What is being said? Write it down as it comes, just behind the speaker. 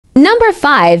Number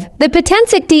 5. The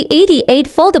Potensic D88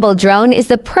 Foldable Drone is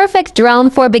the perfect drone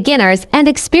for beginners and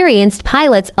experienced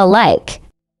pilots alike.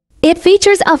 It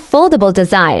features a foldable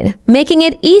design, making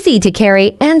it easy to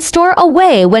carry and store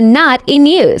away when not in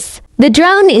use. The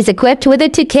drone is equipped with a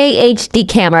 2K HD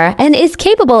camera and is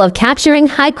capable of capturing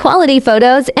high-quality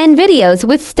photos and videos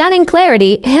with stunning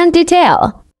clarity and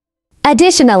detail.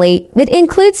 Additionally, it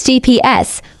includes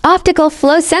GPS, optical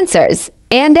flow sensors,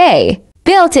 and a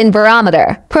built-in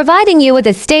barometer, providing you with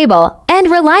a stable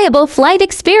and reliable flight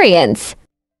experience.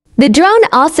 The drone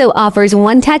also offers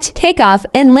one-touch takeoff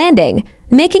and landing,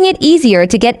 making it easier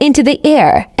to get into the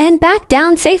air and back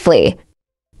down safely.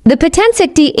 The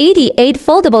Potensic D88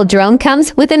 Foldable Drone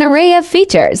comes with an array of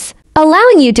features,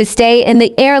 allowing you to stay in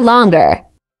the air longer.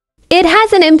 It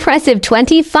has an impressive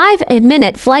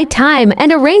 25-minute flight time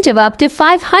and a range of up to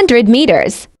 500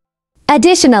 meters.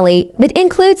 Additionally, it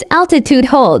includes altitude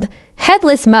hold,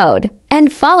 headless mode,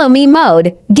 and follow me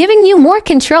mode, giving you more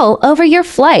control over your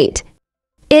flight.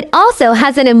 It also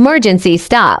has an emergency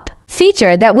stop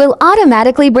feature that will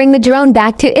automatically bring the drone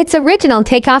back to its original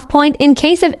takeoff point in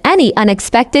case of any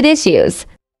unexpected issues.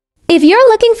 If you're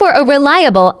looking for a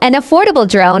reliable and affordable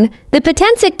drone, the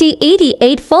Potensic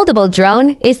D88 Foldable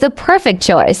Drone is the perfect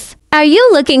choice. Are you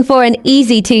looking for an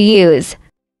easy-to-use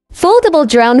foldable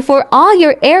drone for all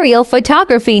your aerial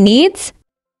photography needs?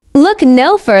 Look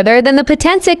no further than the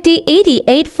Potensic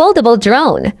D88 Foldable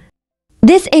Drone.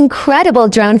 This incredible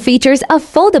drone features a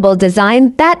foldable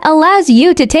design that allows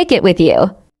you to take it with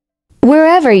you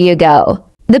wherever you go.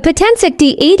 The Potensic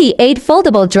D88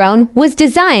 Foldable Drone was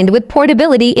designed with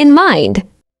portability in mind.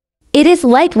 It is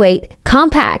lightweight,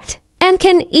 compact, and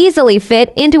can easily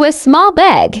fit into a small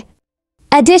bag.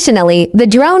 Additionally, the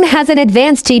drone has an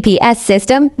advanced GPS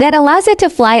system that allows it to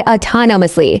fly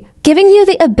autonomously, giving you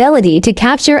the ability to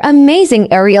capture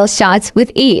amazing aerial shots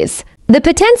with ease. The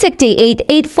Potensic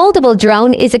D88 Foldable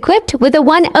Drone is equipped with a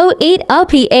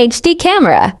 1080p HD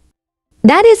camera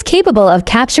that is capable of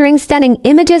capturing stunning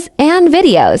images and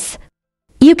videos.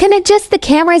 You can adjust the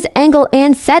camera's angle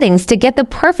and settings to get the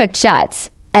perfect shots.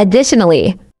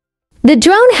 Additionally, the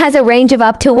drone has a range of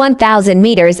up to 1,000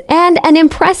 meters and an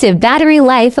impressive battery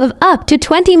life of up to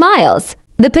 20 miles.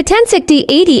 The Potensic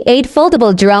D88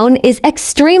 Foldable Drone is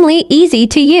extremely easy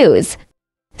to use.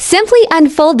 Simply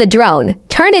unfold the drone,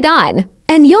 turn it on,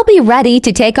 and you'll be ready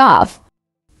to take off.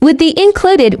 With the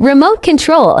included remote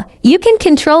control, you can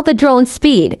control the drone's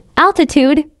speed,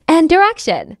 altitude, and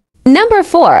direction. Number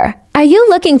 4. Are you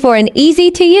looking for an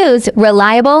easy-to-use,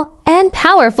 reliable, and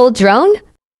powerful drone?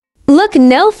 Look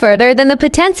no further than the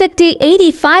Potensic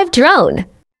D85 Drone.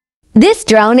 This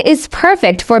drone is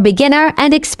perfect for beginner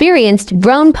and experienced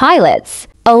drone pilots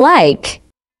alike.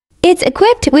 It's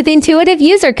equipped with intuitive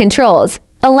user controls,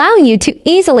 allowing you to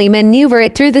easily maneuver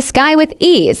it through the sky with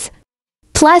ease.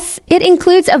 Plus, it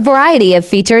includes a variety of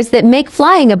features that make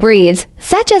flying a breeze,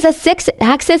 such as a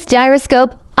 6-axis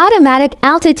gyroscope, automatic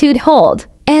altitude hold,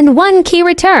 and 1 key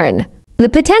return. The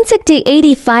Potensic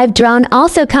D85 Drone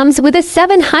also comes with a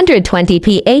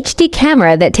 720p HD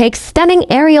camera that takes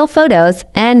stunning aerial photos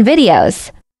and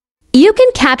videos. You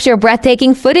can capture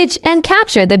breathtaking footage and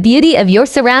capture the beauty of your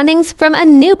surroundings from a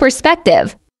new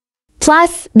perspective.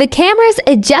 Plus, the camera's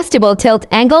adjustable tilt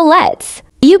angle lets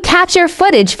you capture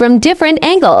footage from different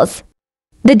angles.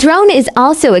 The drone is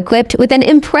also equipped with an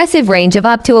impressive range of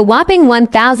up to a whopping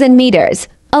 1,000 meters,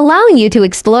 allowing you to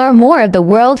explore more of the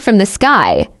world from the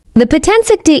sky. The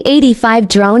Potensic D85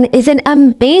 Drone is an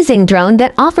amazing drone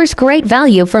that offers great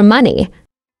value for money.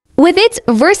 With its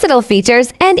versatile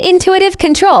features and intuitive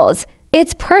controls,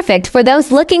 it's perfect for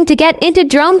those looking to get into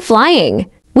drone flying.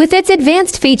 With its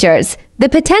advanced features, the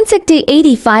Potensic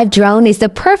D85 Drone is the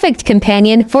perfect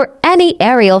companion for any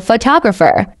aerial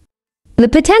photographer. The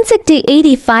Potensic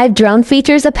D85 Drone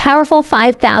features a powerful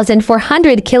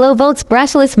 5,400 kilovolts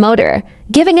brushless motor,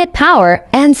 giving it power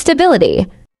and stability.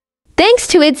 Thanks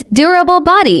to its durable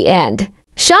body and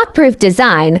shockproof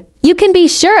design, you can be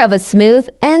sure of a smooth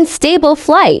and stable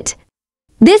flight.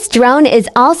 This drone is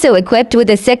also equipped with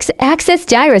a 6-axis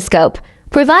gyroscope,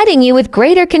 providing you with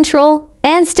greater control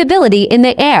and stability in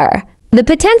the air. The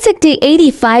Potensic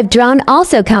D85 Drone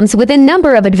also comes with a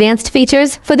number of advanced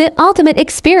features for the ultimate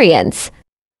experience.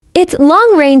 Its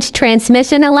long-range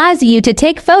transmission allows you to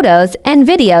take photos and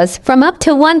videos from up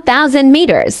to 1,000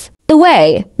 meters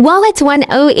away, while its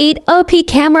 1080p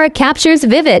camera captures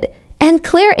vivid and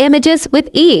clear images with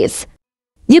ease.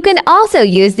 You can also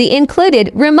use the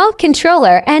included remote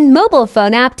controller and mobile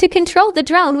phone app to control the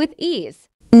drone with ease.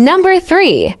 Number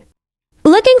 3.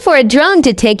 Looking for a drone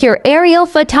to take your aerial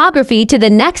photography to the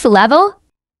next level?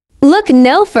 Look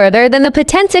no further than the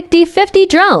Potensic D50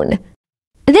 Drone.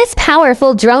 This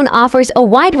powerful drone offers a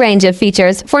wide range of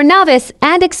features for novice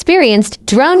and experienced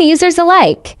drone users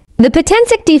alike. The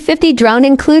Potensic D50 drone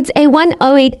includes a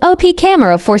 108op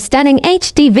camera for stunning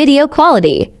HD video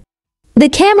quality. The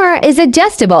camera is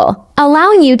adjustable,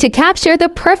 allowing you to capture the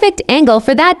perfect angle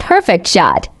for that perfect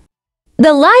shot.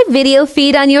 The live video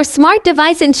feed on your smart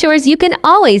device ensures you can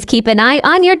always keep an eye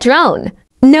on your drone,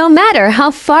 no matter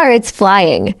how far it's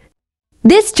flying.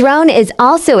 This drone is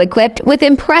also equipped with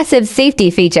impressive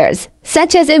safety features,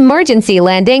 such as emergency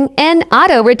landing and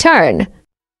auto return.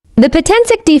 The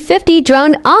Potensic D50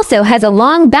 drone also has a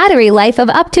long battery life of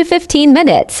up to 15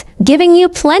 minutes, giving you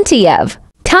plenty of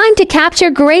time to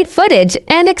capture great footage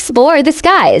and explore the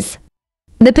skies.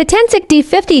 The Potensic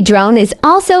D50 drone is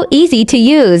also easy to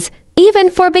use, even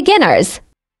for beginners.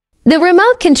 The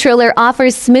remote controller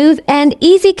offers smooth and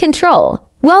easy control,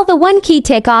 while the one-key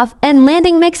takeoff and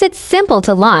landing makes it simple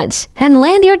to launch and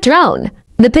land your drone.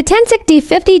 The Potensic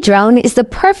D50 drone is the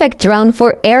perfect drone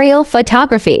for aerial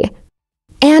photography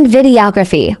and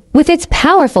videography with its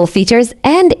powerful features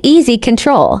and easy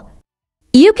control.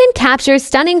 You can capture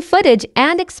stunning footage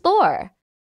and explore.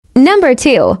 Number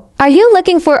 2. Are you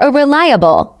looking for a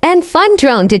reliable and fun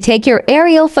drone to take your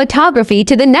aerial photography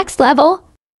to the next level?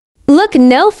 Look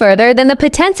no further than the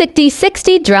Potensic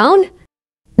D60 Drone.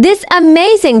 This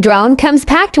amazing drone comes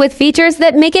packed with features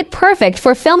that make it perfect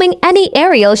for filming any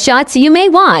aerial shots you may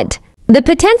want. The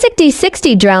Potensic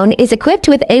D60 drone is equipped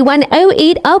with a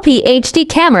 108op HD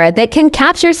camera that can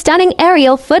capture stunning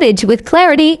aerial footage with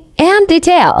clarity and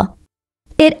detail.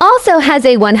 It also has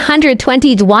a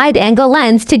 120 wide-angle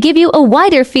lens to give you a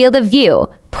wider field of view,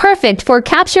 perfect for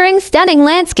capturing stunning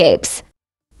landscapes.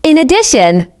 In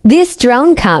addition, this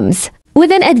drone comes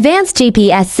with an advanced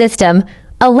GPS system,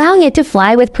 allowing it to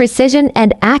fly with precision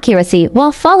and accuracy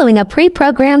while following a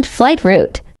pre-programmed flight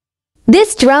route.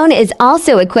 This drone is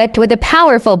also equipped with a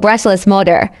powerful brushless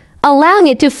motor, allowing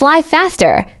it to fly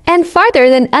faster and farther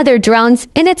than other drones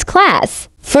in its class.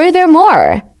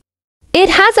 Furthermore, it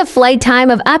has a flight time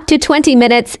of up to 20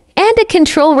 minutes and a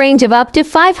control range of up to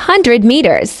 500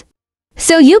 meters.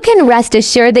 So you can rest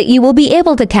assured that you will be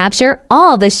able to capture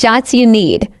all the shots you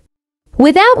need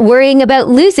without worrying about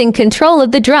losing control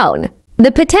of the drone.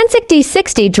 The Potensic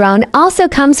D60 drone also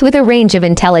comes with a range of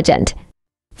intelligent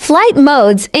flight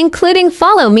modes, including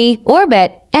Follow Me,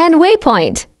 Orbit, and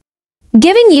Waypoint,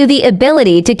 giving you the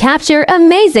ability to capture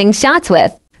amazing shots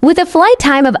with. With a flight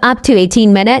time of up to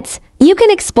 18 minutes, you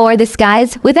can explore the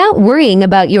skies without worrying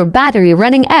about your battery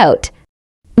running out.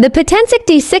 The Potensic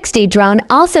D60 drone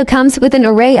also comes with an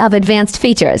array of advanced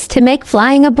features to make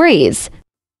flying a breeze.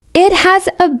 It has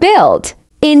a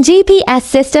built-in GPS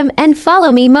system and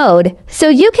Follow Me mode, so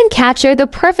you can capture the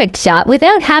perfect shot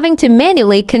without having to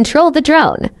manually control the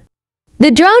drone.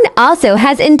 The drone also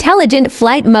has intelligent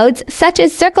flight modes such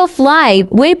as Circle Fly,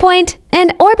 Waypoint,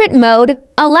 and Orbit mode,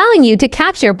 allowing you to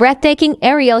capture breathtaking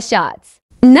aerial shots.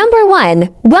 Number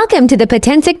 1. Welcome to the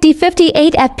Potensic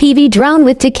D58 FPV Drone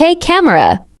with decay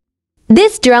camera.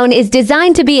 This drone is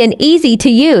designed to be an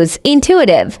easy-to-use,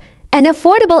 intuitive, and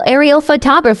affordable aerial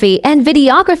photography and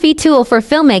videography tool for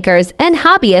filmmakers and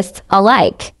hobbyists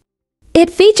alike.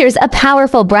 It features a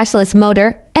powerful brushless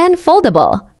motor and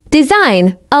foldable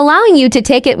design, allowing you to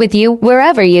take it with you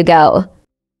wherever you go.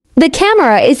 The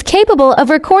camera is capable of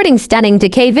recording stunning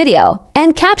decay video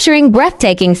and capturing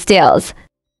breathtaking stills.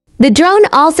 The drone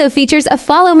also features a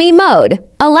Follow Me mode,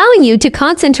 allowing you to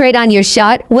concentrate on your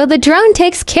shot while the drone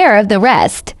takes care of the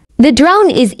rest. The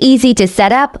drone is easy to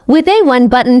set up with a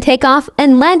one-button takeoff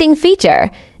and landing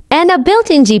feature and a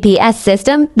built-in GPS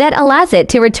system that allows it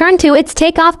to return to its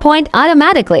takeoff point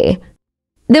automatically.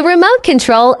 The remote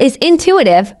control is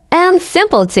intuitive and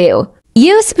simple to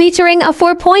use, featuring a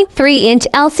 4.3-inch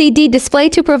LCD display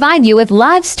to provide you with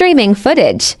live streaming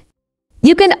footage.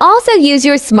 You can also use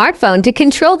your smartphone to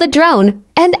control the drone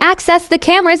and access the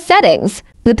camera's settings.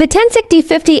 The Potensic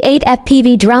D58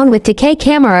 FPV Drone with decay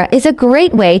camera is a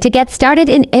great way to get started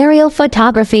in aerial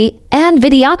photography and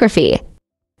videography.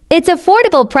 Its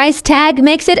affordable price tag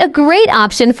makes it a great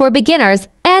option for beginners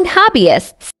and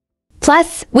hobbyists.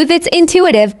 Plus, with its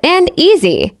intuitive and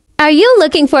easy. Are you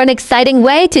looking for an exciting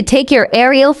way to take your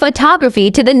aerial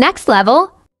photography to the next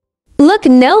level? Look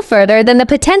no further than the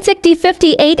Potensic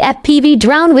D58 FPV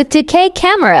Drone with decay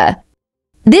camera.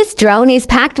 This drone is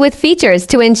packed with features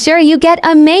to ensure you get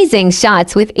amazing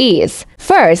shots with ease.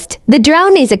 First, the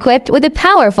drone is equipped with a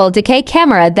powerful decay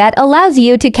camera that allows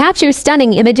you to capture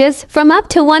stunning images from up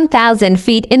to 1,000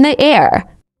 feet in the air.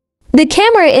 The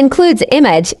camera includes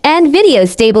image and video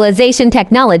stabilization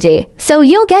technology, so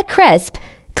you'll get crisp,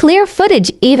 clear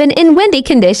footage even in windy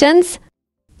conditions.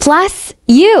 Plus,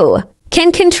 you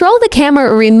can control the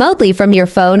camera remotely from your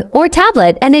phone or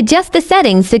tablet and adjust the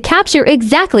settings to capture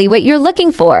exactly what you're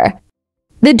looking for.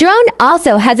 The drone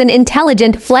also has an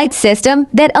intelligent flight system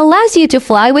that allows you to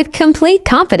fly with complete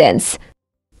confidence.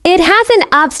 It has an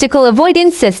obstacle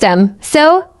avoidance system,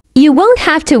 so you won't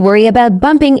have to worry about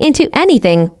bumping into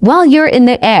anything while you're in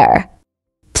the air.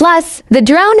 Plus, the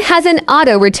drone has an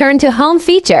auto return to home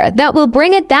feature that will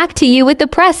bring it back to you with the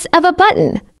press of a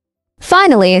button.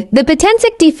 Finally, the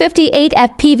Potensic D58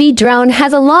 FPV Drone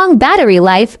has a long battery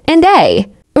life and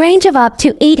a range of up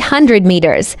to 800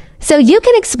 meters, so you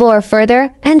can explore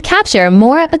further and capture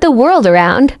more of the world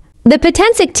around. The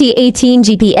Potensic T18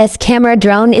 GPS camera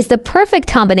drone is the perfect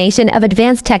combination of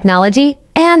advanced technology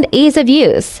and ease of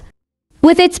use.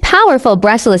 With its powerful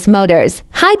brushless motors,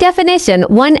 high-definition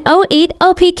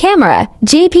 108OP camera,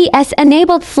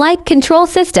 GPS-enabled flight control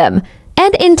system,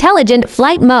 and intelligent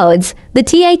flight modes, the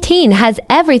T18 has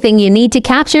everything you need to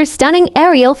capture stunning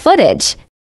aerial footage.